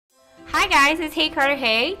Hi guys, it's Hey Carter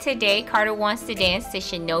Hey. Today Carter wants to dance to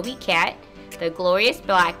Shinobi Cat, the glorious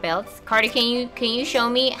black belts. Carter, can you show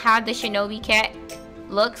me how the Shinobi Cat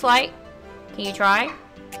looks like? Can you try?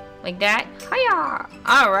 Like that? Hiya!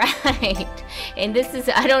 Alright. And this is,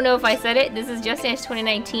 I don't know if I said it, this is Just Dance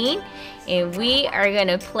 2019. And we are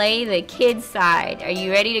gonna play the kids side. Are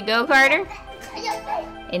you ready to go, Carter?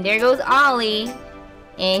 And there goes Ollie.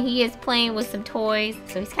 And he is playing with some toys,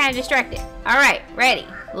 so he's kind of distracted. Alright, ready.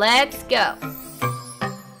 Let's go.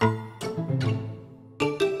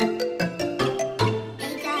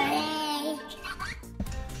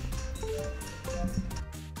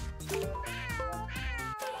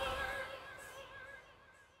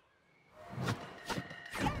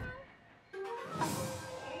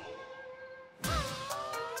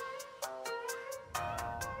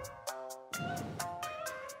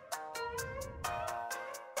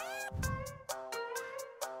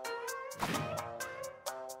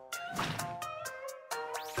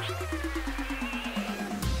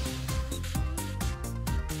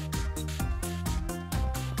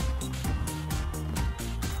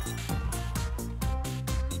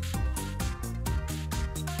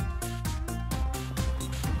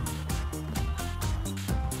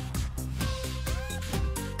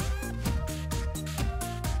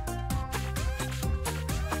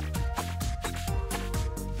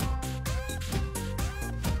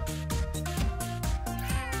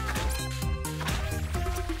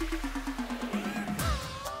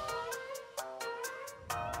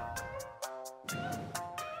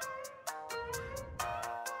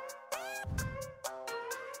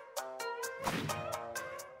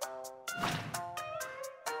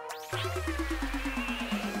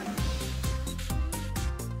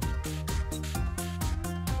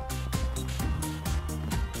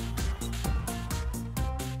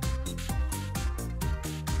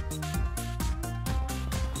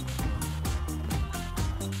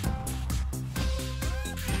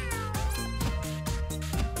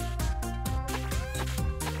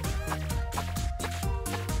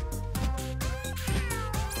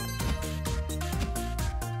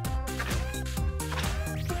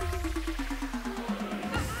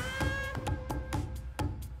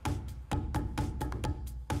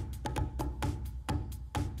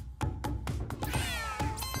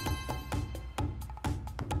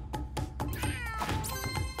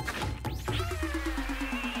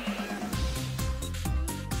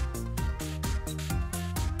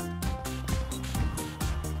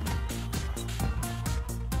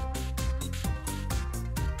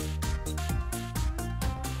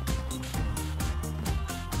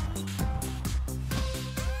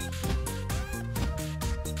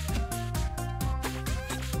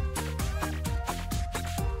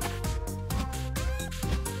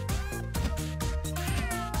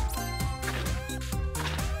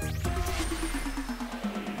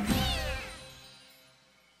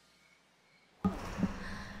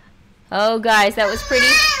 Oh guys, that was pretty.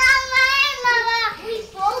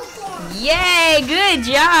 Yay, good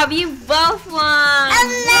job. You both won.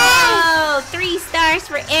 Whoa, 3 stars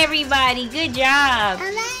for everybody. Good job.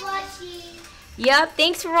 Yep,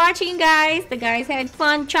 thanks for watching, guys. The guys had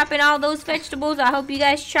fun chopping all those vegetables. I hope you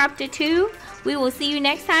guys chopped it too. We will see you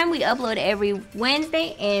next time. We upload every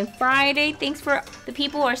Wednesday and Friday. Thanks for the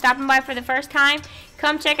people who are stopping by for the first time.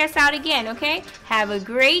 Come check us out again, okay? Have a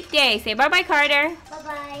great day. Say bye-bye, Carter.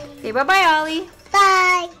 Bye-bye. Say bye-bye, Ollie.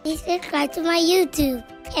 Bye. Please subscribe to my YouTube.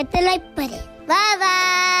 Hit the like button.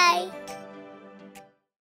 Bye-bye.